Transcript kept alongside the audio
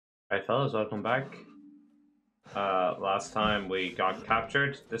Hi fellas, welcome back. Last time we got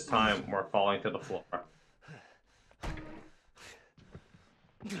captured. This time we're falling to the floor.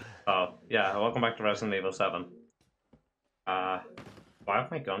 Oh, yeah, welcome back to Resident Evil 7. Do I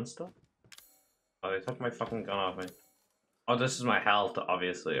have my gun still? Oh, they took my fucking gun off me. Oh, this is my health,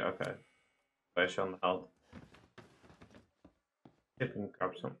 obviously, okay. I show them the health. You can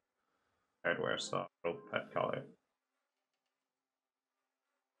grab some hardware stuff. Oh, pet collar.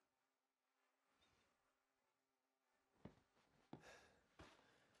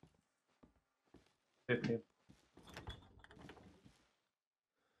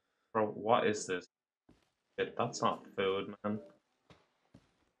 Bro, what is this? Shit, that's not food, man.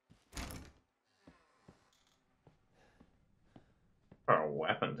 For a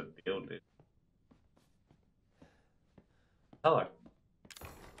weapon to deal with it. Teller.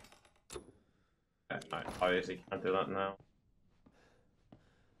 I obviously can't do that now.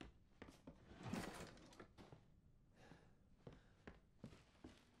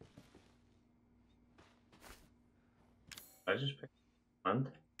 I just picked land.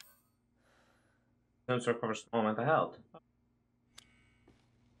 Seems to recover small amount of health.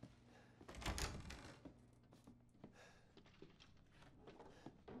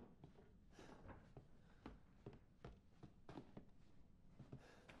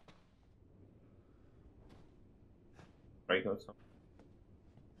 Break out some.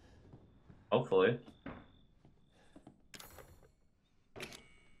 Hopefully.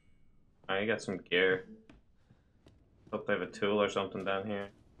 I got some gear. Hope they have a tool or something down here.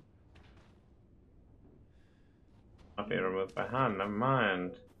 Not being removed by hand, never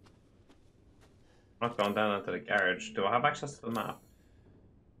mind. I'm not going down into the garage. Do I have access to the map?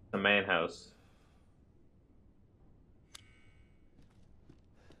 The main house.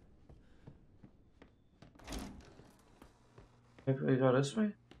 Maybe we go this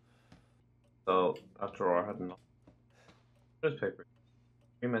way? So, that drawer had no newspaper.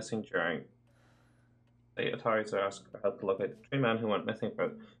 Three missing during. The authorities are asked for help to locate the three men who went missing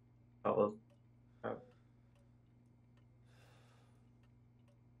for that was.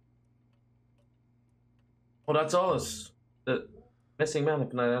 Oh, that's us. The missing men have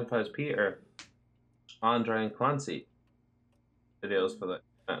been identified as Peter, Andre, and Clancy. Videos for the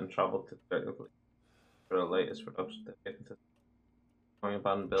event and travel to directly for the latest production dedicated to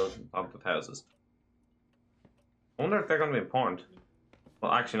abandoned buildings and haunted houses. I wonder if they're going to be important.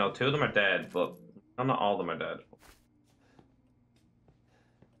 Well, actually, no, two of them are dead, but not all of them are dead.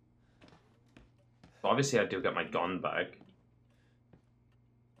 So obviously, I do get my gun back.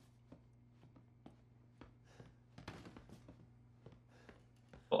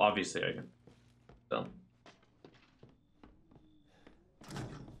 Well, obviously, I can. Done.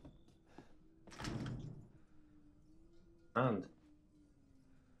 And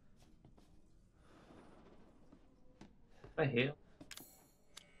I heal.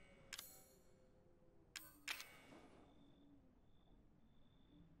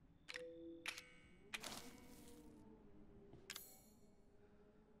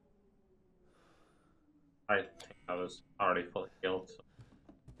 I think I was already fully healed. So.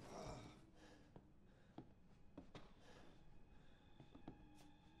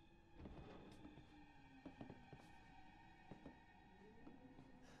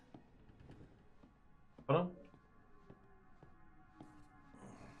 Hold on.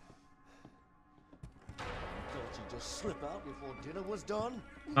 Don't you just slip out before dinner was done?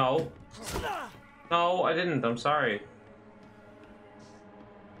 No. No, I didn't. I'm sorry.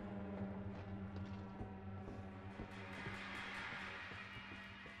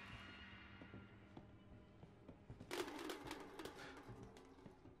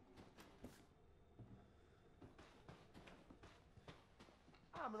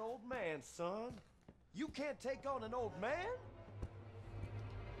 I'm an old man, son. You can't take on an old man?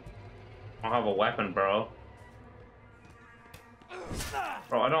 I don't have a weapon, bro.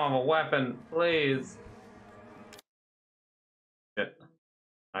 Bro, I don't have a weapon. Please. Shit.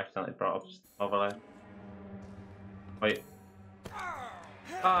 I accidentally brought up overlay. Wait.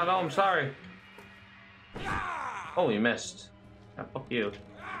 Oh, no, I'm sorry. Oh, you missed. Yeah, fuck you.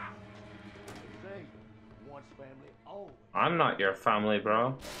 Say, once family, always. I'm not your family,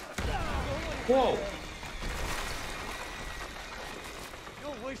 bro. Whoa.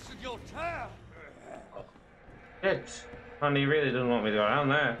 You're wasting your time. Shit. Honey, really didn't want me to go down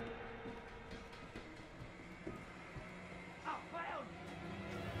there. I found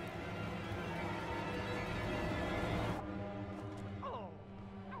you. Oh.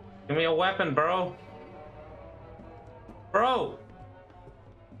 Give me a weapon, bro. Bro.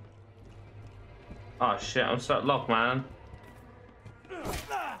 Oh shit, I'm stuck. Look, man.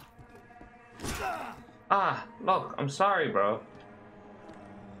 Ah, look, I'm sorry, bro.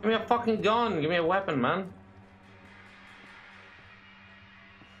 Give me a fucking gun. Give me a weapon, man.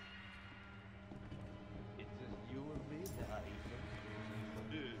 It's just you and me now,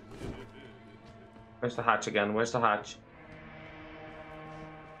 Ethan. Where's the hatch again? Where's the hatch?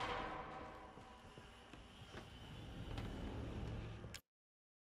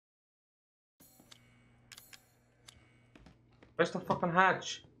 Where's the fucking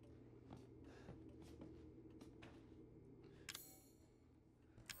hatch?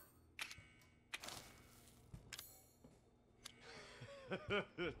 I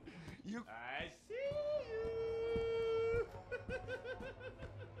see you.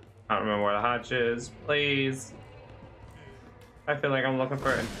 I don't remember where the hatch is. Please. I feel like I'm looking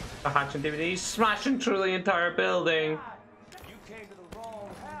for a hatch in DVD. He's smashing through the entire building. You came to the wrong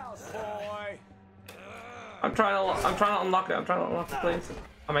house, boy. I'm trying to unlock it. I'm trying to unlock the place.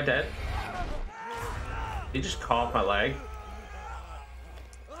 Am I dead? He just caught my leg.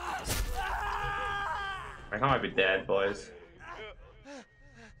 I might be dead, boys.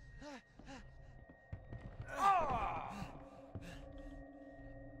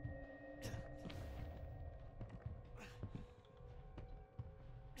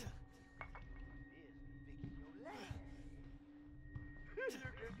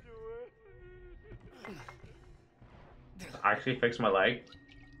 Actually fix my leg?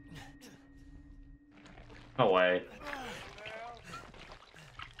 No way.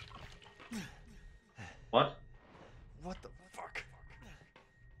 What? What the fuck?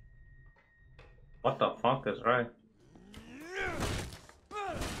 What the fuck is right?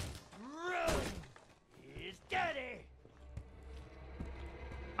 He's dirty.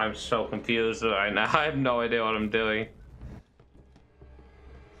 I'm so confused right now. I have no idea what I'm doing.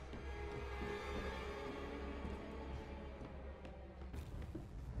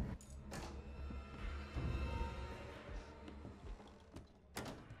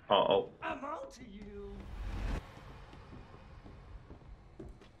 Uh-oh. I'm on to you.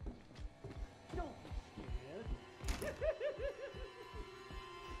 Don't be scared.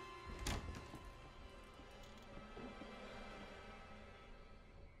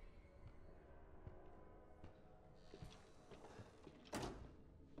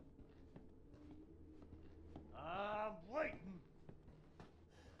 I'm waiting.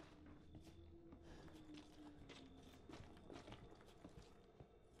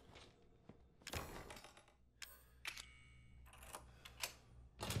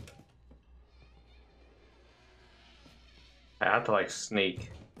 I had to like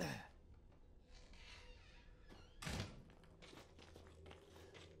sneak.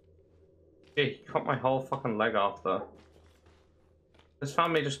 Hey, he cut my whole fucking leg off though. This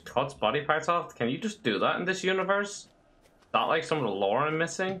family just cuts body parts off? Can you just do that in this universe? Is that like some of the lore I'm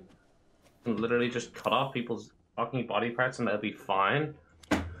missing? You can literally just cut off people's fucking body parts and they'll be fine?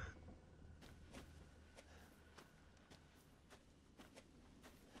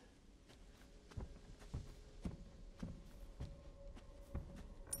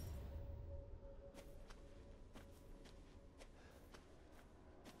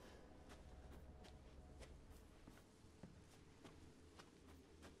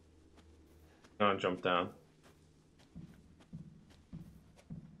 I'm gonna jump down.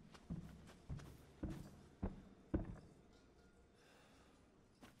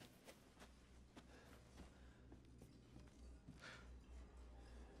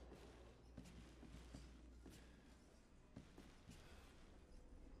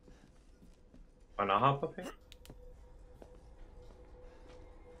 Why not hop up here?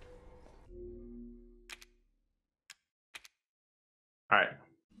 Alright.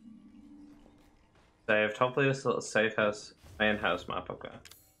 Saved. Hopefully this little safe house, main house map, okay.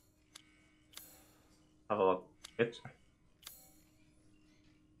 Have a look. It's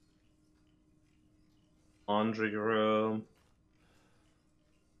laundry room.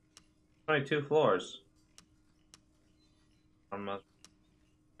 Only 2 floors. On my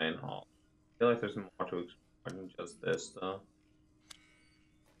main hall. I feel like there's more to explore than just this though.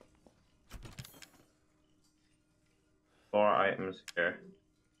 4 items here.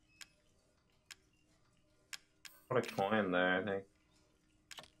 Put a coin there, I think.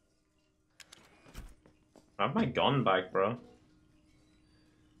 I have my gun back, bro.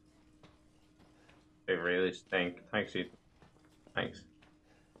 They really stink. Thanks, Ethan. Thanks.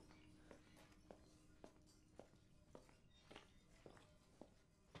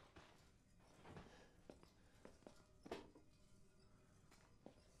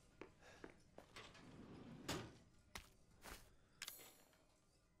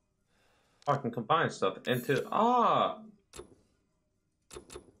 Oh, I can combine stuff into... Ah!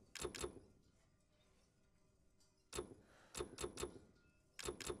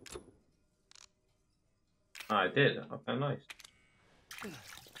 Oh, I did. Okay, nice.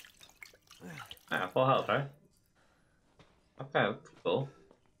 Yeah, full health, right? Okay, that's cool.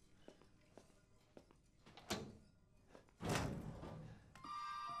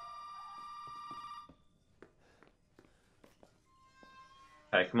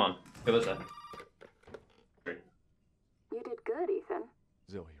 Hey, come on. Give us a... You did good, Ethan.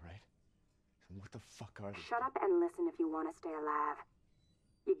 Zoe, right? And what the fuck are they? Shut up and listen if you want to stay alive.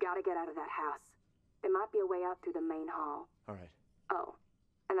 You gotta get out of that house. There might be a way out through the main hall. All right. Oh,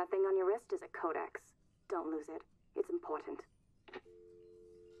 and that thing on your wrist is a codex. Don't lose it. It's important.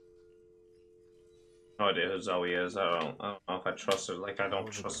 No idea who Zoe is. I don't know if I trust her. Like, I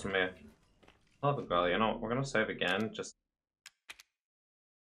don't trust me. Love it, girl. You know, we're gonna save again. Just...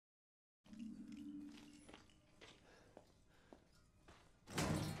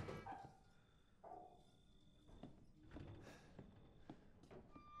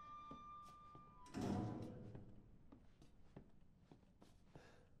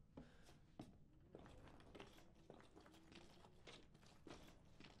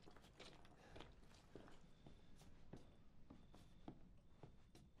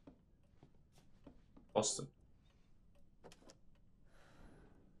 Busted.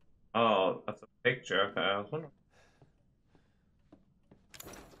 Oh, that's a picture. Okay, I was wondering.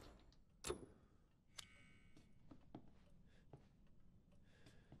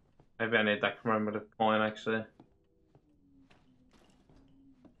 Maybe I need that commemorative coin, actually.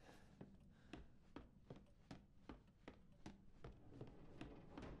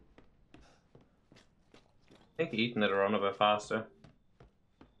 I think Ethan did run a bit faster.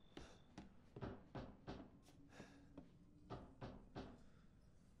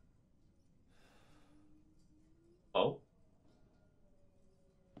 Oh.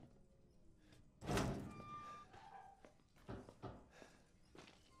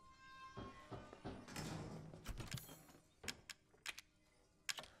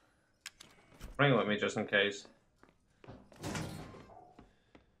 Bring it with me just in case.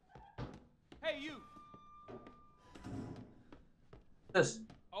 Hey, you! This.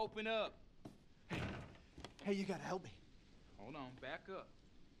 Open up. Hey, you gotta help me. Hold on, back up.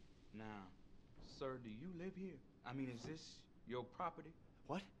 Now, sir, do you live here? I mean, is this your property?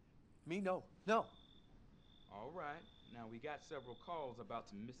 What? Me? No. No. All right. Now, we got several calls about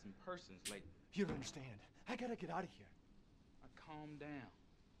some missing persons lately. You don't understand. I gotta get out of here. Calm down.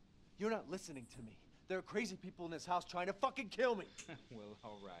 You're not listening to me. There are crazy people in this house trying to fucking kill me. Well,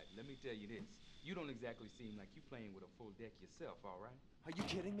 all right. Let me tell you this. You don't exactly seem like you playing with a full deck yourself, all right? Are you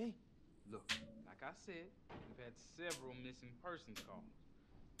kidding me? Look, like I said, we've had several missing persons calls.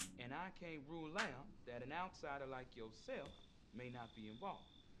 And I can't rule out that an outsider like yourself may not be involved.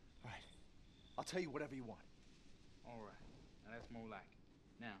 All right. I'll tell you whatever you want. All right. Now, that's more like it.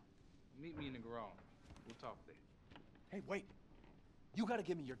 Now, meet me in the garage. We'll talk there. Hey, wait. You gotta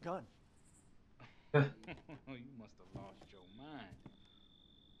give me your gun. You must have lost your mind.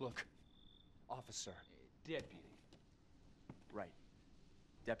 Look, officer. Deputy. Right.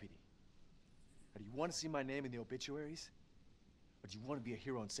 Deputy. Now, do you want to see my name in the obituaries? Or do you want to be a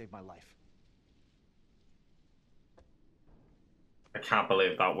hero and save my life? I can't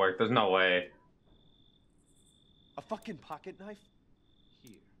believe that worked. There's no way. A fucking pocket knife?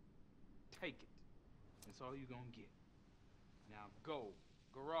 Here. Take it. That's all you're gonna get. Now go.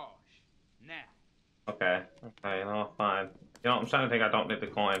 Garage. Now. Okay. Okay, no, fine. You know, I'm starting to think I don't need the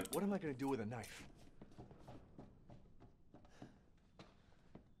coin. What am I gonna do with a knife?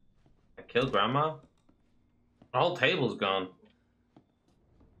 I killed Grandma? The whole table's gone.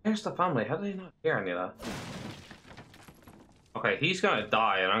 Here's the family. How did he not hear any of that? Okay, he's gonna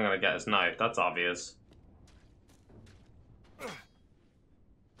die and I'm gonna get his knife. That's obvious.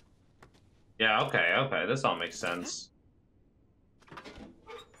 Yeah, okay, okay. This all makes sense.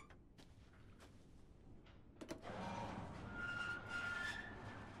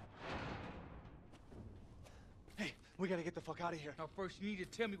 Hey, we gotta get the fuck out of here. Now first you need to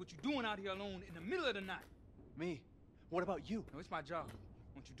tell me what you're doing out here alone in the middle of the night. Me? What about you? No, it's my job.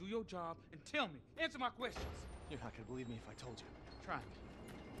 Won't you do your job and tell me? Answer my questions. You're not gonna believe me if I told you. Try me.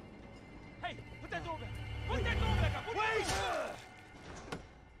 Hey, put that door back. Put that door back up. Wait!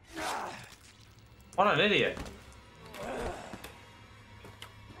 What an idiot.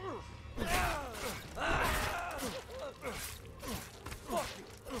 Fuck you.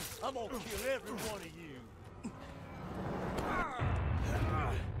 I'm gonna kill every one of you.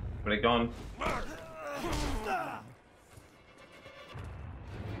 Where they gone?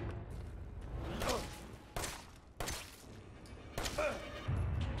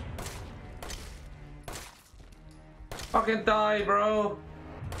 Fucking die, bro.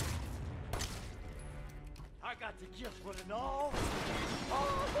 I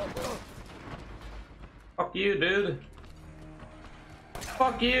Fuck you, dude.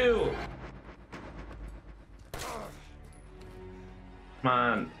 Fuck you.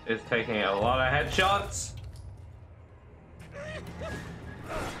 Man is taking a lot of headshots.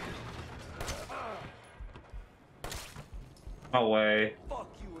 No way. Fuck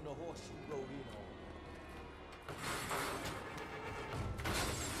you and the horse you rode in on.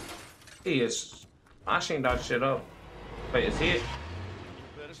 He is smashing that shit up. Wait, is he? You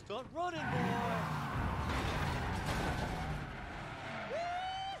better start running, boy.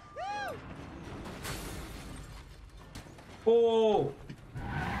 Oh!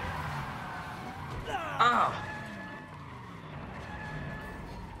 Ah!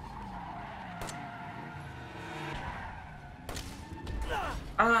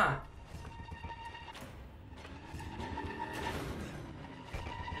 Ah!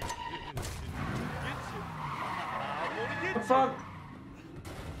 What the fuck?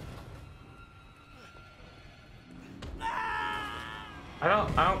 I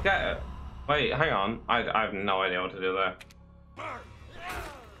don't get it. Wait, hang on. I have no idea what to do there.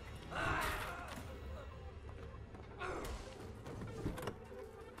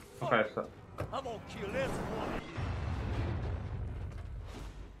 Okay, so I'm gonna kill every one of you.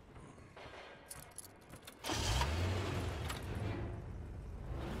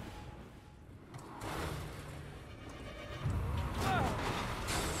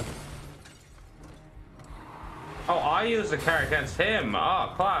 oh, I use the car against him.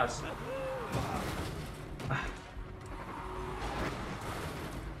 Oh, class.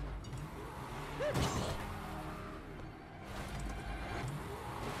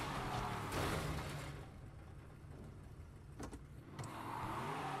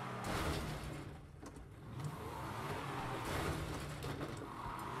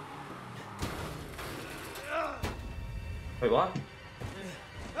 Wait, what?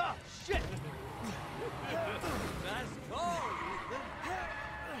 Oh, shit! Nice call, Ethan.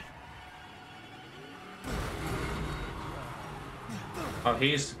 Oh,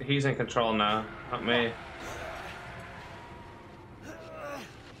 he's in control now, not me.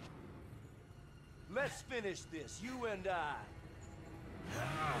 Let's finish this, you and I.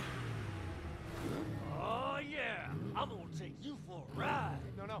 Oh, yeah! I'm gonna take you for a ride.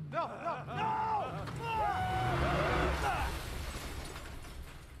 No!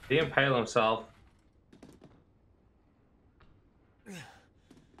 He impaled himself.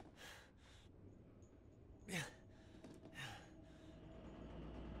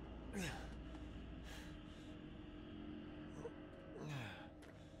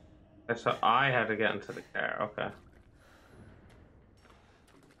 So I had to get into the car. Okay.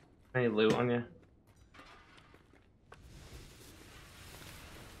 Any loot on you?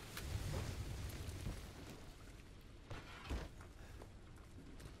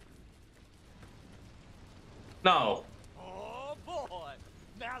 No. Oh, boy!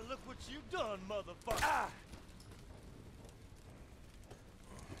 Now look what you've done, motherfucker!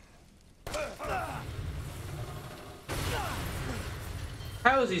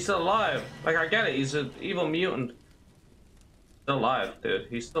 How is he still alive? Like, I get it, he's an evil mutant. Still alive, dude.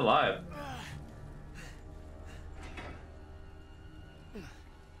 He's still alive.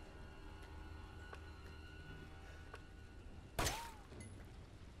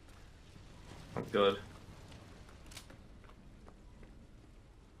 I'm good.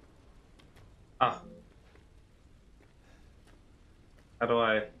 Ah. How do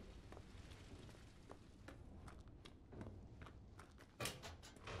I...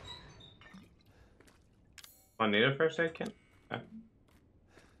 I need a first aid kit? Okay.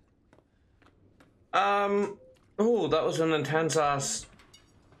 Oh, that was an intense ass.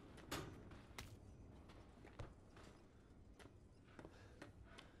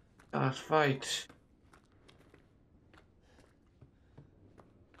 That fight.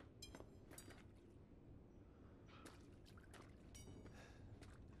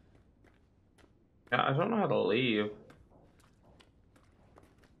 Yeah, I don't know how to leave.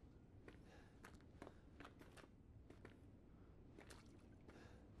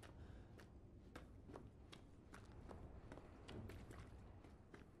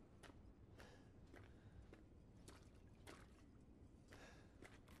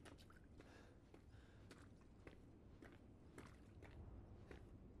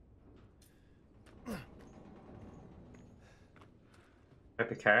 At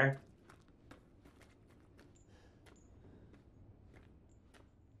the car?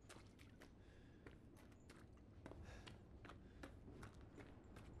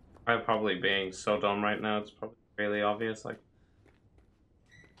 I'm probably being so dumb right now, it's probably really obvious, like...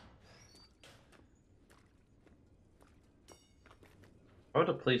 Why would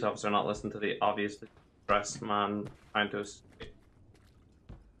a police officer not listen to the obviously stressed man trying to escape?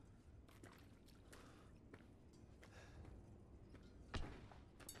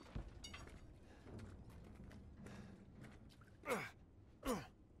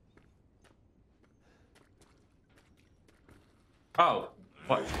 Oh,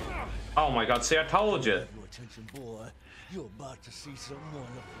 what? Oh my god, see, I told you. Your attention, boy. You're about to see something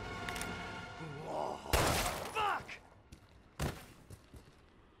wonderful. Oh, fuck!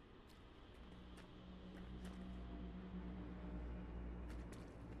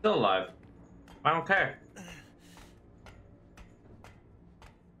 Still alive. I don't care.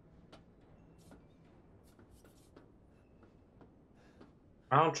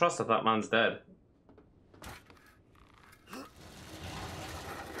 I don't trust that that man's dead.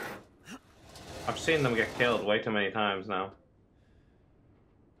 I've seen them get killed way too many times now.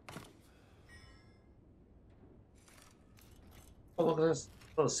 Oh, look at this.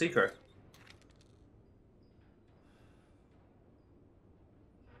 Little secret.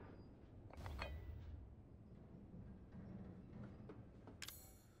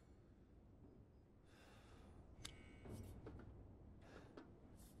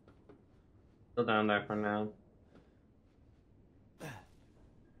 Still down there for now.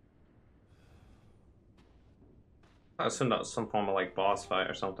 I assume that was some form of like boss fight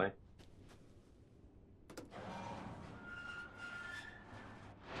or something.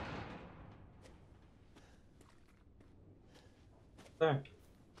 There.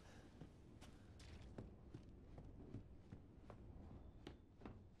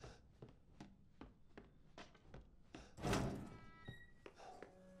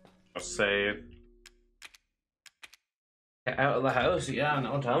 Save. Get out of the house? Yeah,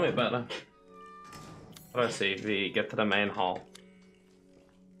 no, tell me about it. Let's see if we get to the main hall.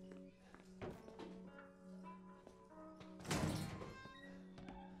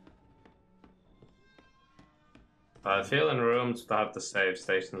 I feel in rooms that have the save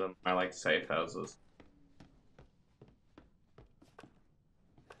stations and I like safe houses.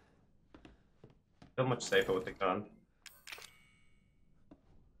 Feel much safer with the gun.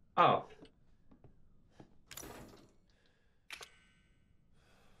 Oh.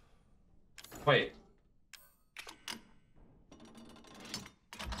 Wait.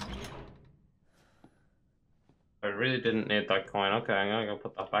 I really didn't need that coin. Okay, I'm gonna go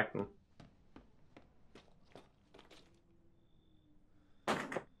put that back then.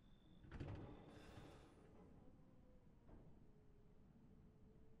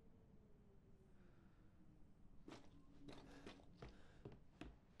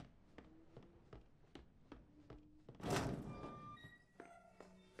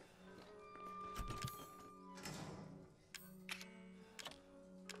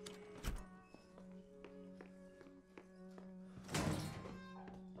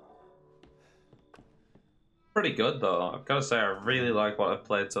 Pretty good though. I've got to say, I really like what I've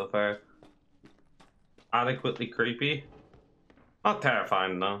played so far. Adequately creepy. Not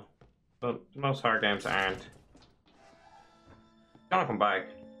terrifying though. But most horror games aren't. Gonna come back.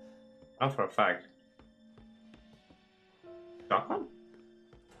 Not for a fact. Shotgun?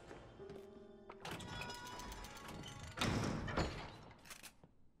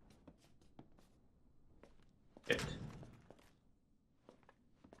 It.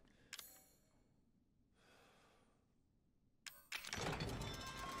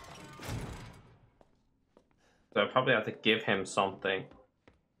 So I probably have to give him something.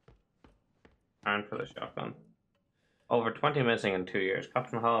 And for the shotgun. Over 20 missing in 2 years.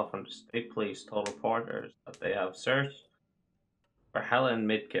 Captain Hall from the state police told reporters that they have searched for Helen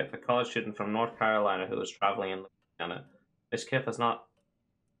Midkiff, a college student from North Carolina who was traveling in Louisiana. Miss Kiff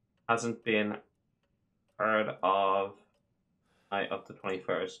hasn't been heard of night of the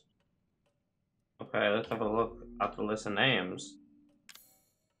 21st. Okay, let's have a look at the list of names.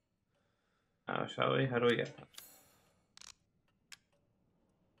 Now, shall we? How do we get that?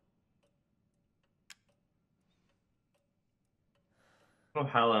 No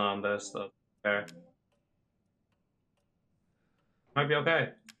Helen on this though. Okay. Might be okay.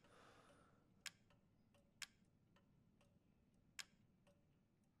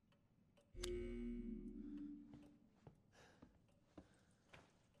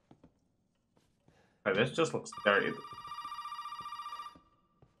 Okay, this just looks dirty.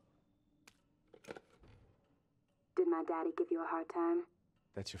 Did my daddy give you a hard time?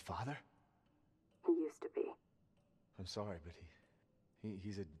 That's your father? He used to be. I'm sorry, but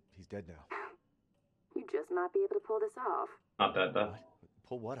he's dead now. You just might be able to pull this off. Not dead though. What?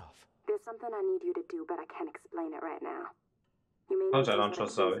 Pull what off? There's something I need you to do, but I can't explain it right now. You may I need don't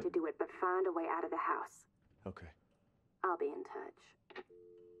trust Zoe. to do it, but find a way out of the house. Okay. I'll be in touch.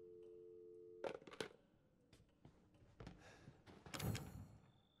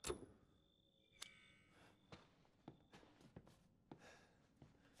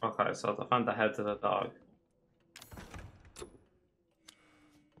 Okay, so to find the heads of the dog.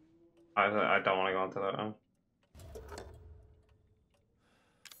 I don't want to go into that room.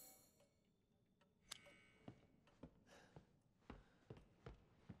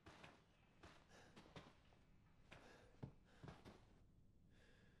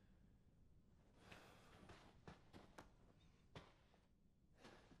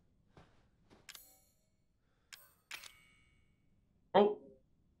 Oh!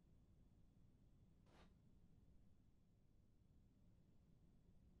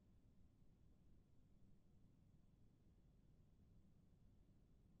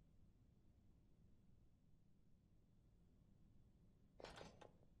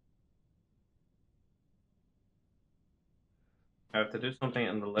 I have to do something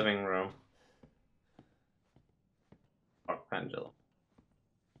in the living room. Fuck pendulum.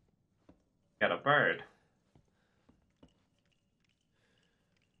 Got a bird.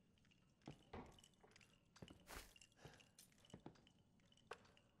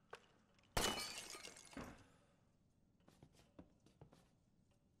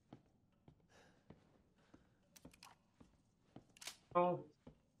 Oh,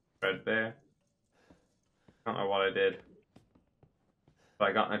 red bear. I don't know what I did, but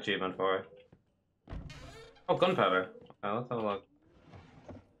I got an achievement for it. Oh, gunpowder. Okay, let's have a look.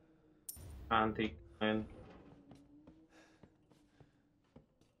 Antique coin.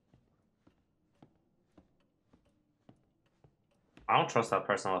 I don't trust that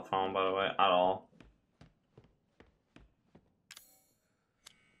person on the phone, by the way, at all.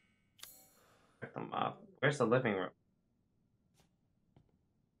 Check the map. Where's the living room?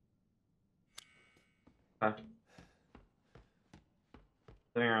 Okay.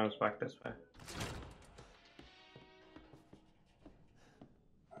 Living room's back this way.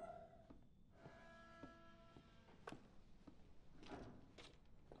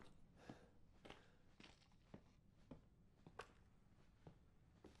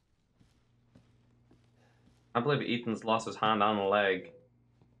 I believe Ethan's lost his hand on a leg.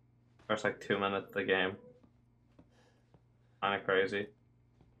 First like 2 minutes of the game. Kinda crazy.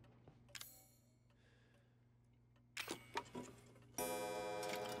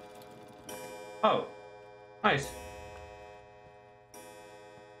 Oh, nice.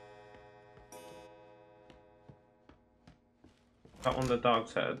 Got one of the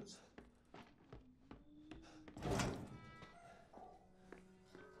dog's heads.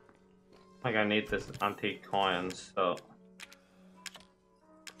 Like I need this antique coins, so.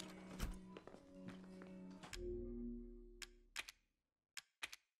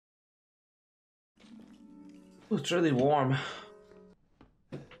 Ooh, it's really warm.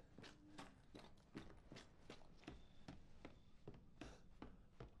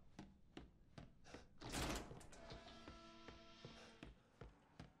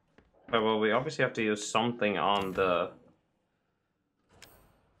 Okay, well, we obviously have to use something on the.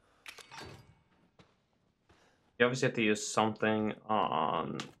 You obviously have to use something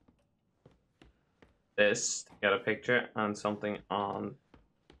on this to get a picture, and something on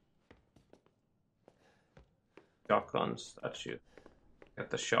shotgun statue. Get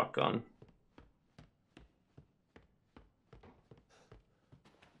the shotgun.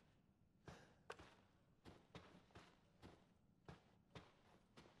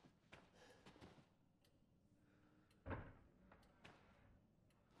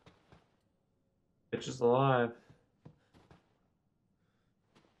 Bitch is alive.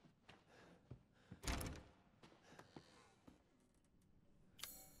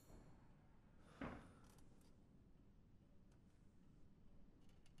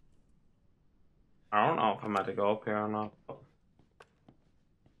 I don't know if I'm meant to go up here or not. But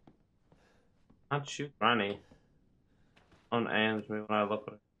can't shoot Granny. Unaims me when I look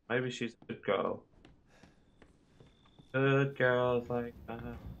at her. Maybe she's a good girl. Good girls like that.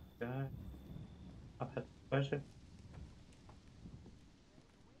 Yeah. I've had pleasure.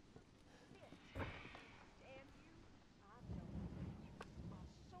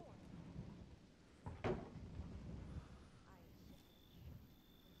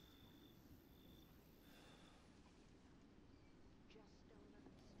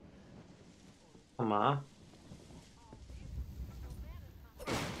 Come on.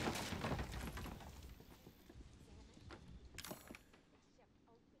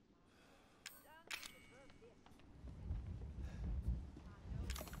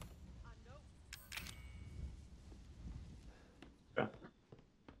 Yeah.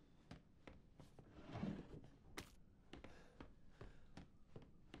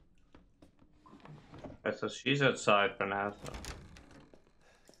 Okay, so she's outside for now. So.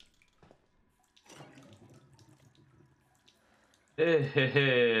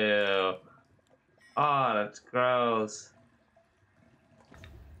 Ew. Oh, that's gross.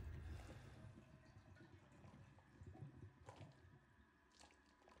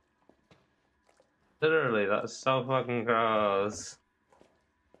 Literally, that's so fucking gross.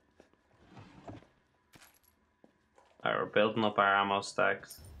 Alright, we're building up our ammo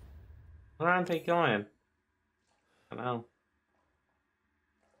stacks. Where aren't they going? I don't know.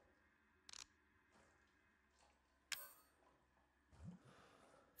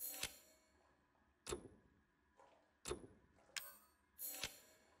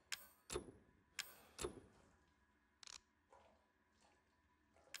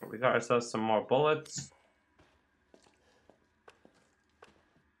 We got ourselves some more bullets.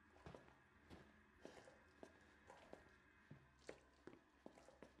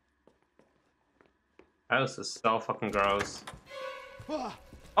 House is so fucking gross. Oh,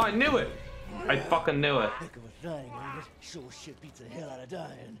 I knew it! I fucking knew it. Heck of a thing, ain't it? Sure shit beats the hell out of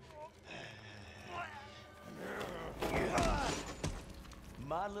dying.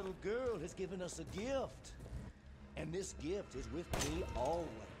 My little girl has given us a gift. And this gift is with me always.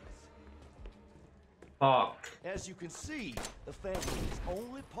 Fuck. As you can see, the family is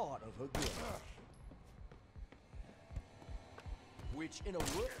only part of her gift. Which, in a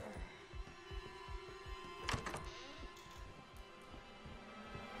word...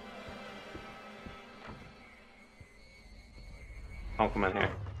 Don't come in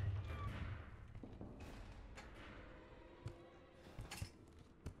here.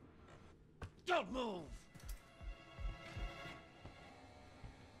 Don't move!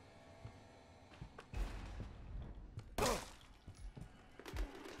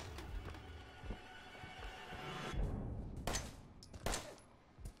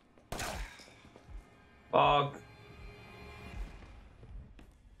 Fuck.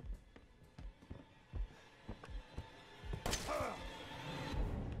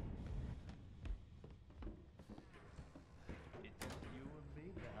 You and me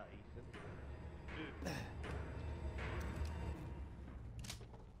now, Ethan.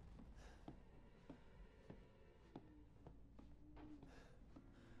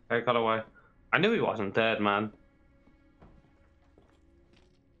 I got away. I knew he wasn't dead, man.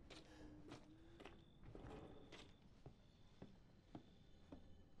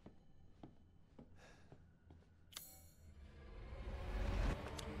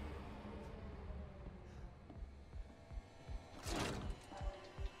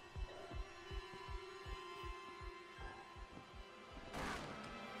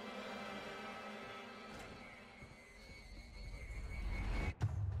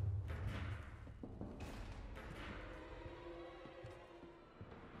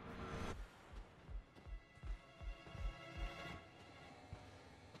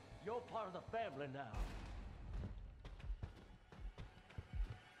 You're part of the family now.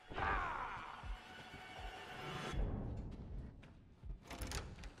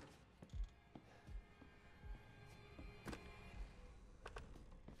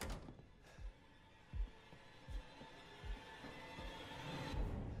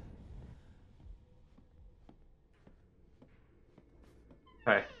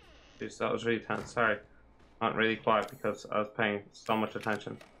 Okay. Jeez, that was really tense. Sorry. Not really quiet because I was paying so much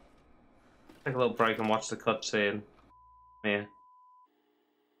attention. Take a little break and watch the cutscene. Yeah.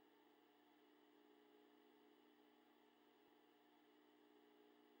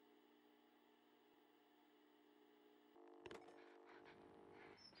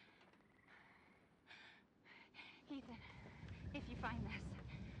 Ethan, if you find this,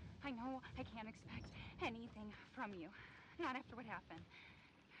 I know I can't expect anything from you. Not after what happened.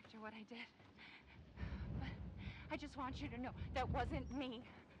 After what I did. But I just want you to know that wasn't me.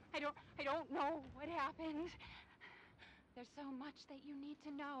 I don't know what happened. There's so much that you need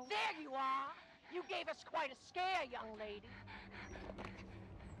to know. There you are! You gave us quite a scare, young lady.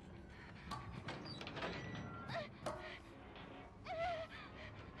 I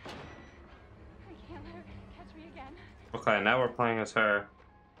can't let her catch me again. Okay, now we're playing as her.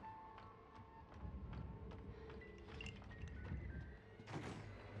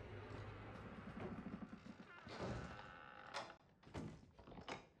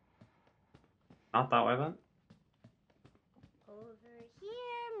 Not that way then. Over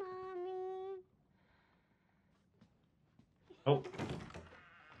here, Mommy. Oh.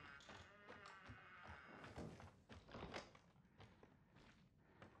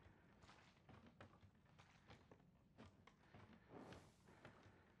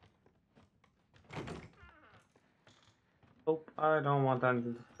 Oh, I don't want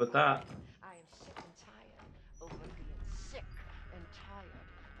anything to do with that. I am sick and tired over being sick and tired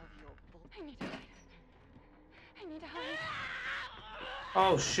of your bull. I need to hide. I need to hide.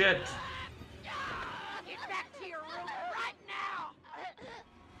 Oh shit! Get back to your room right now!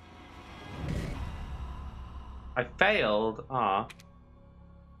 I failed. Ah,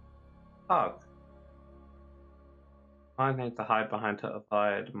 fuck. I need to hide behind to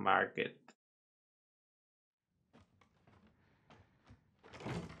avoid Market.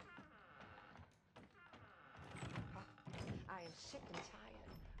 I am sick and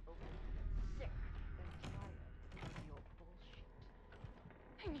tired. Sick and tired of your bullshit.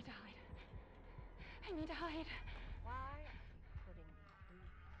 I need to hide. I need to hide. Why are you putting me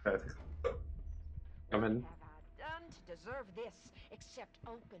through this? Come What in. have I done to deserve this except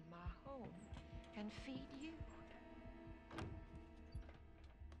open my home and feed you?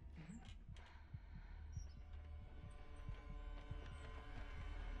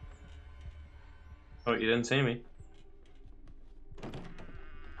 Oh, you didn't see me.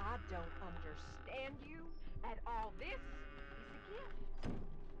 I don't understand you at all. This is a gift.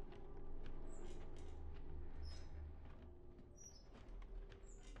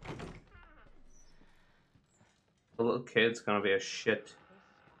 The little kid's gonna be a shit.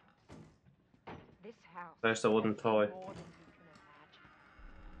 This house. There's the wooden has toy. more than you can imagine.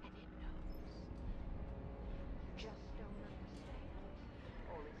 And it knows. You just don't understand?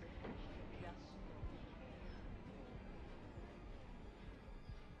 Or is it that you just don't care?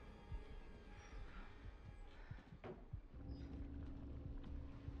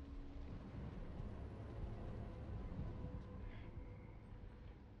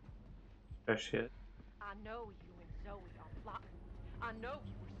 There she is. I know you and Zoe are plotting. I know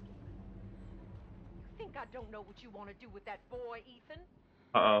you were scheming. You think I don't know what you want to do with that boy, Ethan?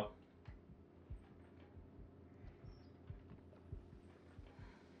 Uh-oh.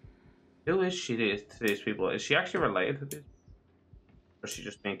 Who is she to these people? Is she actually related to these? Or is she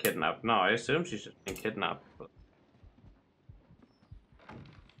just being kidnapped? No, I assume she's just being kidnapped. But...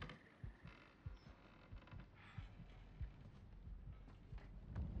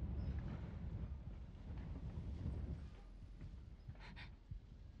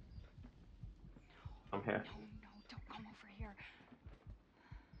 I'm here. No, no, don't come over here.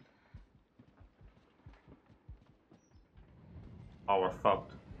 Oh, we're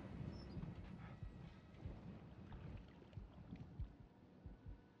fucked.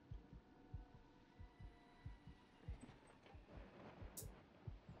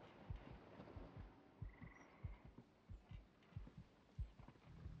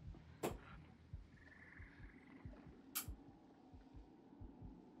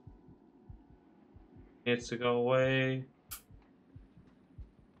 Needs to go away.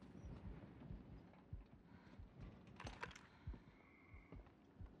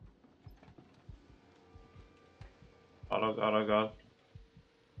 Oh god, oh god.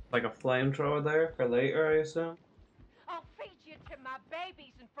 Like a flamethrower there for later, I assume? I'll feed you to my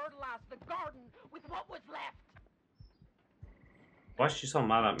babies and fertilize the garden with what was left. Why is she so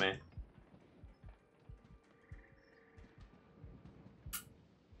mad at me?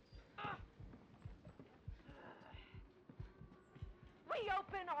 We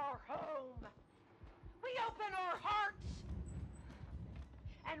open our home. We open our hearts.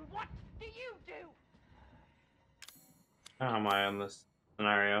 And what do you do? How am I on this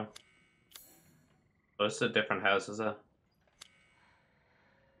scenario? Oh, this is a different house, is it?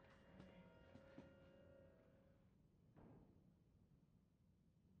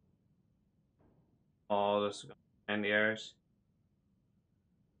 Oh, this is in the airs.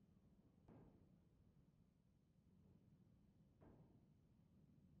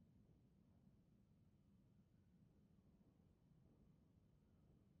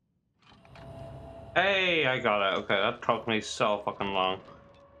 Hey, I got it. Okay, that took me so fucking long.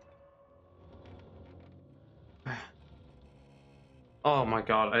 Oh my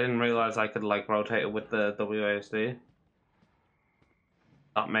god, I didn't realize I could like rotate it with the WASD.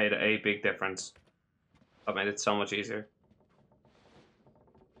 That made a big difference. That made it so much easier.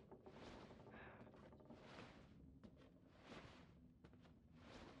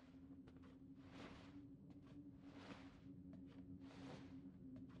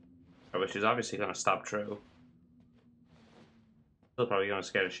 Oh, but she's obviously gonna stop True. Still probably gonna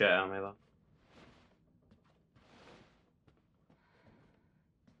scare the shit out of me though.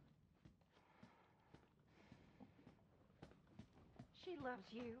 She loves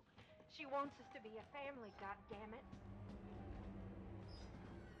you. She wants us to be a family, goddammit.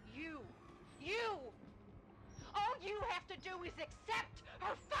 You! All you have to do is accept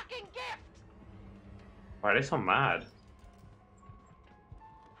her fucking gift! Why are they so mad?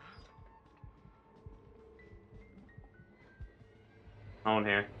 No one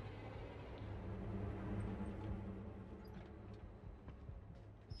here.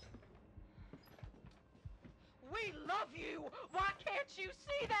 you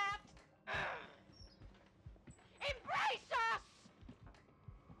see that? Embrace us!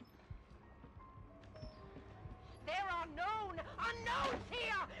 There are known unknowns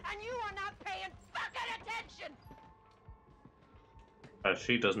here, and you are not paying fucking attention!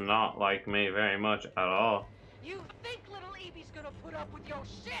 She does not like me very much at all. You think little Evie's gonna put up with your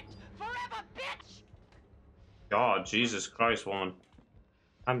shit forever, bitch? God, Jesus Christ, woman.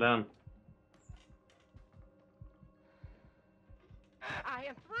 Calm down. I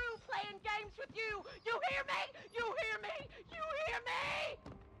am through playing games with you! You hear me? You hear me? You hear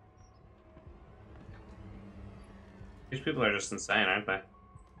me? These people are just insane, aren't they?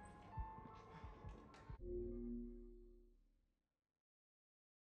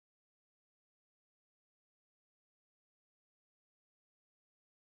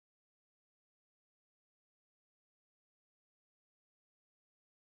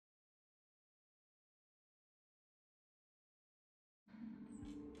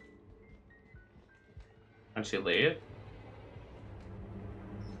 Can she leave?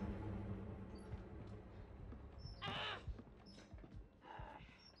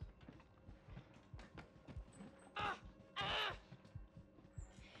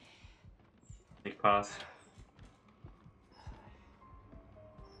 Sneak past.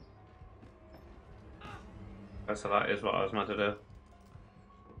 Oh, so that is what I was meant to do. No,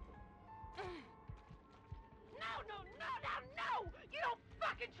 no, no, no, no! You don't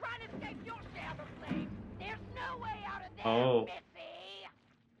fucking try to escape your share of the flames! There's no way out of there, Oh. Missy!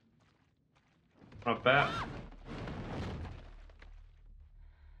 Not bad.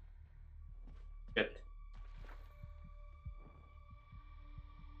 Shit.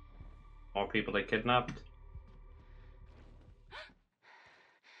 More people they kidnapped.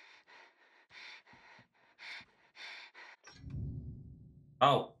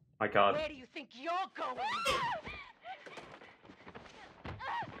 Oh my god. Where do you think you're going? Ethan,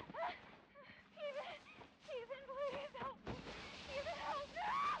 please help me. Ethan, help me.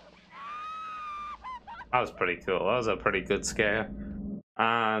 That was pretty cool. That was a pretty good scare.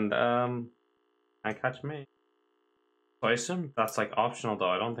 And and catch me. So I assume that's like optional though.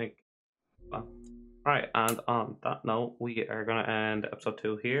 I don't think. Well, right, and on that note, we are gonna end episode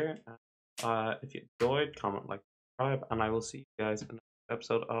 2 here. If you enjoyed, comment, like, subscribe, and I will see you guys in the next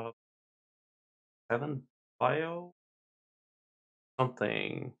episode of 7 Bio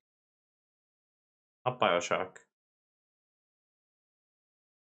something. Not Bioshock.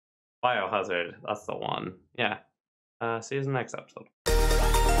 Biohazard. That's the one. Yeah. See you in the next episode.